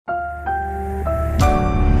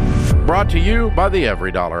Brought to you by the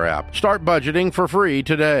EveryDollar app. Start budgeting for free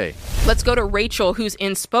today. Let's go to Rachel, who's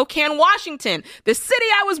in Spokane, Washington, the city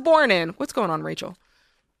I was born in. What's going on, Rachel?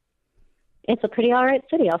 It's a pretty all right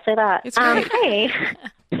city, I'll say that. It's great. Hey.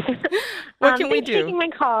 What can we thanks do? for taking my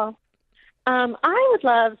call. I would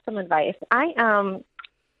love some advice.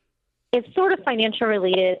 It's sort of financial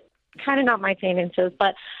related, kind of not my finances,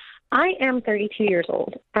 but I am 32 years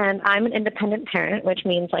old, and I'm an independent parent, which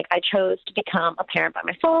means, like, I chose to become a parent by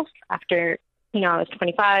myself after, I was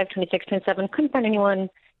 25, 26, 27, couldn't find anyone.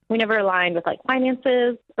 We never aligned with, like,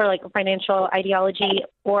 finances or, like, financial ideology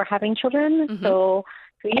or having children. Mm-hmm. So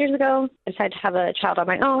 3 years ago, I decided to have a child on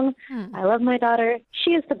my own. I love my daughter.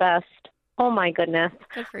 She is the best. Oh, my goodness.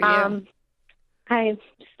 Good for you. I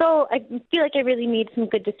feel like I really made some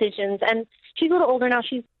good decisions, and she's a little older now.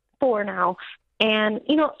 She's 4 now. And,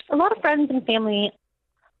 a lot of friends and family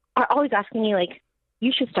are always asking me, like,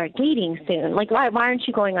 you should start dating soon. Like, why aren't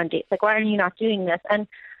you going on dates? Like, why are you not doing this? And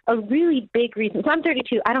a really big reason, so I'm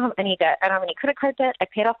 32. I don't have any debt. I don't have any credit card debt. I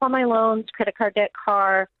paid off all my loans, credit card debt,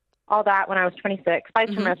 car, all that when I was 26, by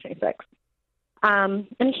the time I was 26. And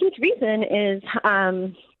a huge reason is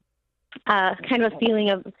kind of a feeling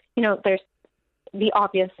of, there's the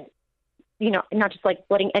obvious, not just like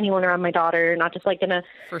letting anyone around my daughter, not just like gonna.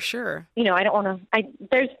 For sure. I don't want to.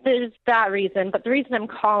 There's that reason, but the reason I'm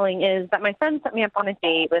calling is that my friend set me up on a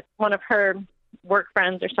date with one of her work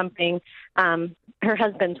friends or something, her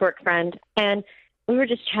husband's work friend, and we were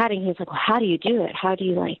just chatting. He's like, "Well, how do you do it? How do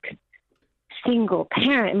you like single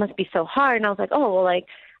parent? It must be so hard." And I was like, "Oh, well, like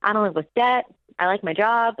I don't live with debt. I like my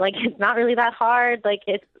job. Like it's not really that hard. Like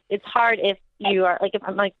it's hard if you are like if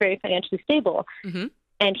I'm like very financially stable." Mm-hmm.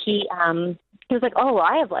 And he was like, "Oh, well,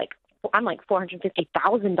 I'm like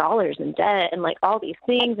 $450,000 in debt and like all these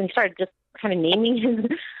things." And he started just kind of naming his.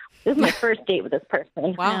 This is my first date with this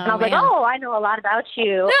person. Wow, and I was like, "Oh, I know a lot about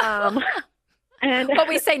you." And what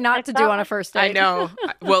we say not to do on a first date. I know.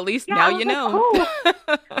 Well, at least now you know. Like,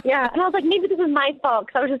 oh. Yeah, and I was like, maybe this is my fault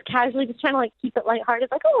because I was just casually just trying to like keep it lighthearted.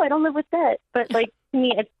 Like, oh, I don't live with debt, but like to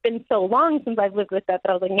me, it's been so long since I've lived with debt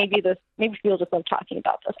that I was like, maybe people just love talking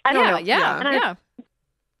about this. I don't know. Yeah.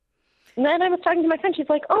 And then I was talking to my friend. She's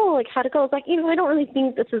like, "Oh, like how'd it go?" I was like, I don't really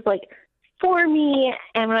think this is like for me.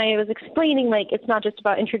 And when I was explaining, like, it's not just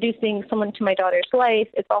about introducing someone to my daughter's life.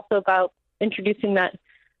 It's also about introducing that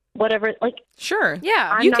whatever, like, sure.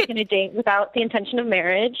 Yeah. I'm not going to date without the intention of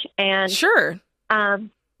marriage. And sure. And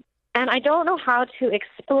I don't know how to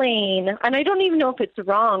explain, and I don't even know if it's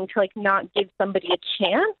wrong to like not give somebody a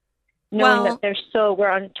chance, knowing that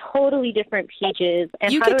we're on totally different pages.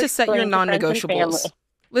 And you how get to set your non-negotiables. family.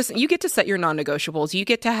 Listen, you get to set your non-negotiables. You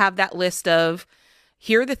get to have that list of,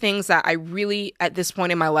 here are the things that I really, at this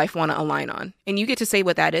point in my life, want to align on. And you get to say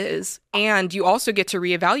what that is. And you also get to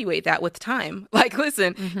reevaluate that with time. Like,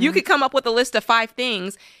 listen, you could come up with a list of 5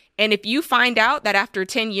 things. And if you find out that after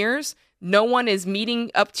 10 years, no one is meeting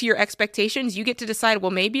up to your expectations, you get to decide,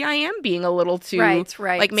 well, maybe I am being a little too... Right.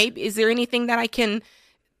 Like, maybe, is there anything that I can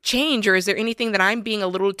change? Or is there anything that I'm being a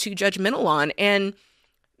little too judgmental on? And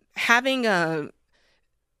having a...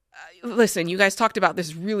 Listen, you guys talked about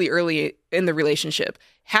this really early in the relationship.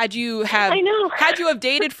 Had you have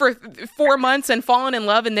dated for 4 months and fallen in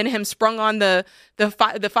love, and then him sprung on the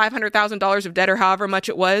 $500,000 of debt or however much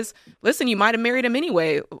it was, listen, you might have married him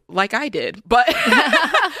anyway, like I did. But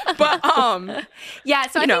yeah.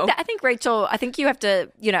 So I think Rachel, I think you have to.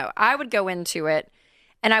 I would go into it,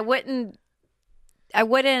 and I wouldn't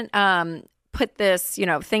put this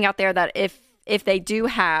thing out there that if they do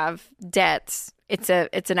have debts, it's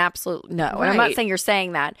an absolute no. And I'm not saying you're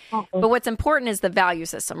saying that, but what's important is the value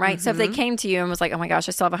system, right? So if they came to you and was like, "Oh my gosh,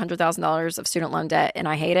 I still have $100,000 of student loan debt and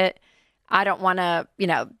I hate it. I don't want to,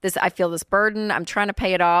 I feel this burden. I'm trying to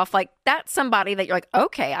pay it off." Like, that's somebody that you're like,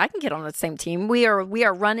 okay, I can get on the same team. We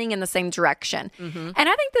are running in the same direction. And I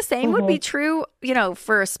think the same would be true,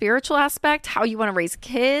 for a spiritual aspect, how you want to raise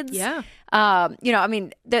kids. Yeah.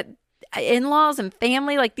 The in-laws and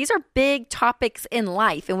family, like, these are big topics in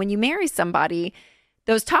life. And when you marry somebody,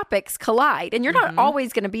 those topics collide, and you're not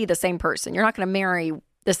always going to be the same person. You're not going to marry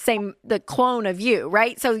the clone of you,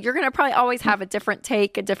 right? So you're going to probably always have a different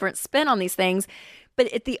take, a different spin on these things,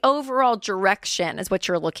 but the overall direction is what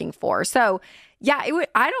you're looking for. So yeah,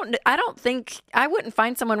 I don't think I wouldn't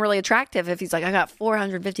find someone really attractive if he's like, "I got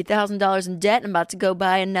 $450,000 in debt and I'm about to go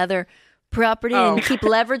buy another property and keep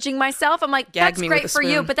leveraging myself." I'm like, that's great for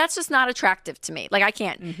you, but that's just not attractive to me. Like, I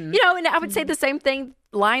can't, and I would say the same thing,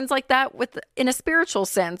 lines like that in a spiritual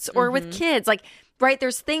sense or with kids, like, right.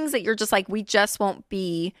 There's things that you're just like, we just won't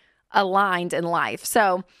be aligned in life.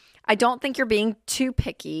 So I don't think you're being too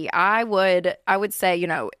picky. I would say,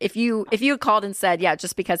 if you had called and said, yeah,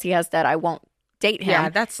 just because he has debt, I won't date him. Yeah,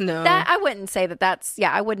 that's no. That I wouldn't say that's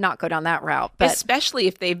I would not go down that route. But especially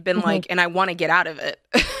if they've been like, and I want to get out of it.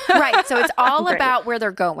 right. So it's all Right. about where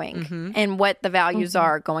they're going and what the values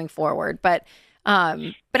are going forward. But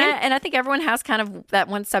I think everyone has kind of that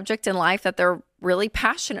one subject in life that they're really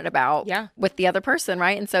passionate about with the other person,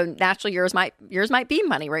 right? And so naturally yours might be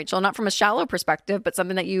money, Rachel, not from a shallow perspective, but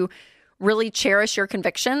something that you really cherish your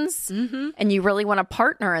convictions and you really want to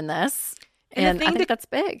partner in this. And I think that's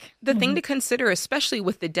big. The thing to consider, especially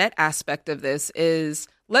with the debt aspect of this, is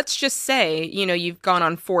let's just say, you've gone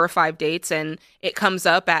on 4 or 5 dates and it comes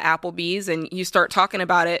up at Applebee's and you start talking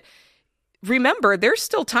about it. Remember, there's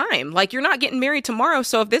still time. Like, you're not getting married tomorrow.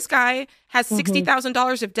 So if this guy has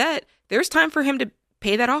 $60,000 of debt, there's time for him to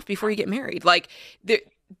pay that off before you get married. Like,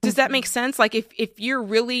 does that make sense? Like, if you're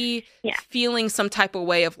really feeling some type of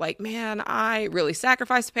way of like, man, I really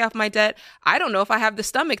sacrificed to pay off my debt. I don't know if I have the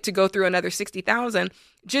stomach to go through another 60,000.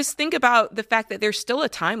 Just think about the fact that there's still a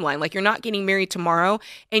timeline. Like, you're not getting married tomorrow,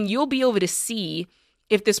 and you'll be able to see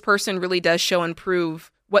if this person really does show and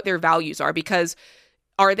prove what their values are, because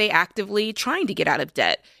are they actively trying to get out of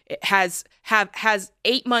debt? It has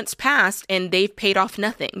 8 months passed and they've paid off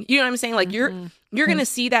nothing. You know what I'm saying? Like, you're going to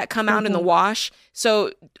see that come out in the wash.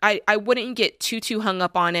 So I wouldn't get too hung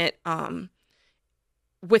up on it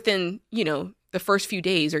within, the first few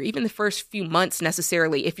days or even the first few months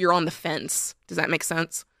necessarily if you're on the fence. Does that make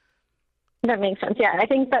sense? That makes sense. Yeah, I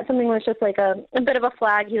think that something was just like a bit of a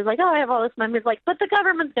flag. He was like, I have all this money. He's like, but the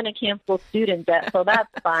government's going to cancel student debt, so that's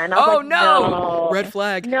fine. I was like, no. Red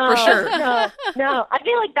flag. No, for sure. No. I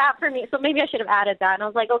feel like that for me. So maybe I should have added that. And I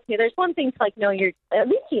was like, okay, there's one thing to like know you're at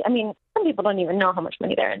least. Some people don't even know how much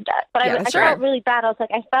money they're in debt. But I felt really bad. I was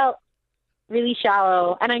like, I felt really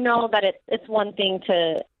shallow, and I know that it's one thing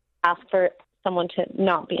to ask for someone to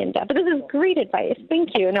not be in debt, but this is great advice.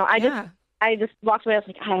 Thank you. No, I just walked away. I was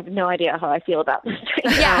like, I have no idea how I feel about this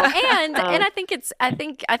right now. And I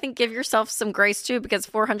think give yourself some grace too, because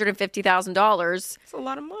 $450,000. It's a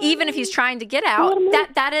lot of money. Even if he's trying to get out,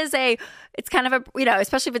 that is it's kind of a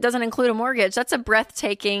especially if it doesn't include a mortgage, that's a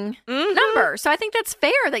breathtaking number. So I think that's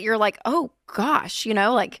fair that you're like, oh gosh,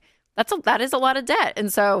 like that is a lot of debt,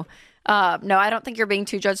 and so. No, I don't think you're being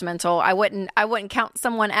too judgmental. I wouldn't count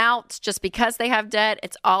someone out just because they have debt.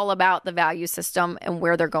 It's all about the value system and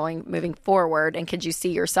where they're going moving forward. And could you see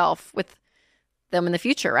yourself with them in the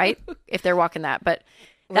future, right? If they're walking that, but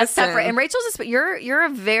that's separate. And Rachel's just, you're a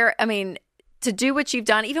very, to do what you've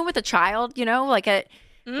done, even with a child, like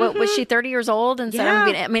what was she 30 years old? And so,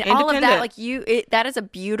 all of that, like that is a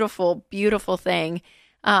beautiful, beautiful thing.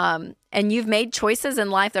 And you've made choices in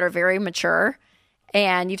life that are very mature.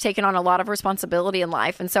 And you've taken on a lot of responsibility in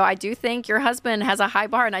life. And so I do think your husband has a high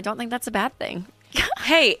bar, and I don't think that's a bad thing.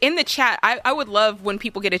 Hey, in the chat, I would love when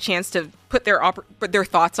people get a chance to put their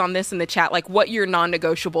thoughts on this in the chat, like what your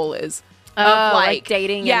non-negotiable is. Like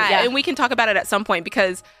dating. Yeah, and we can talk about it at some point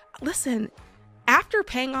because, listen, after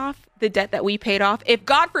paying off the debt that we paid off, if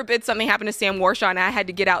God forbid something happened to Sam Warshaw and I had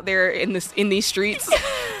to get out there in these streets,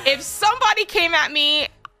 if somebody came at me,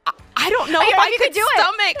 I don't know if I could do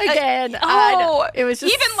stomach it again. It was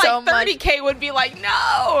just even so like 30K would be like,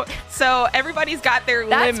 no. So everybody's got their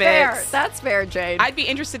limits. That's fair, Jade. I'd be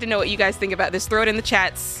interested to know what you guys think about this. Throw it in the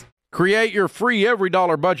chats. Create your free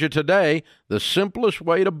EveryDollar budget today, the simplest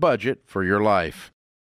way to budget for your life.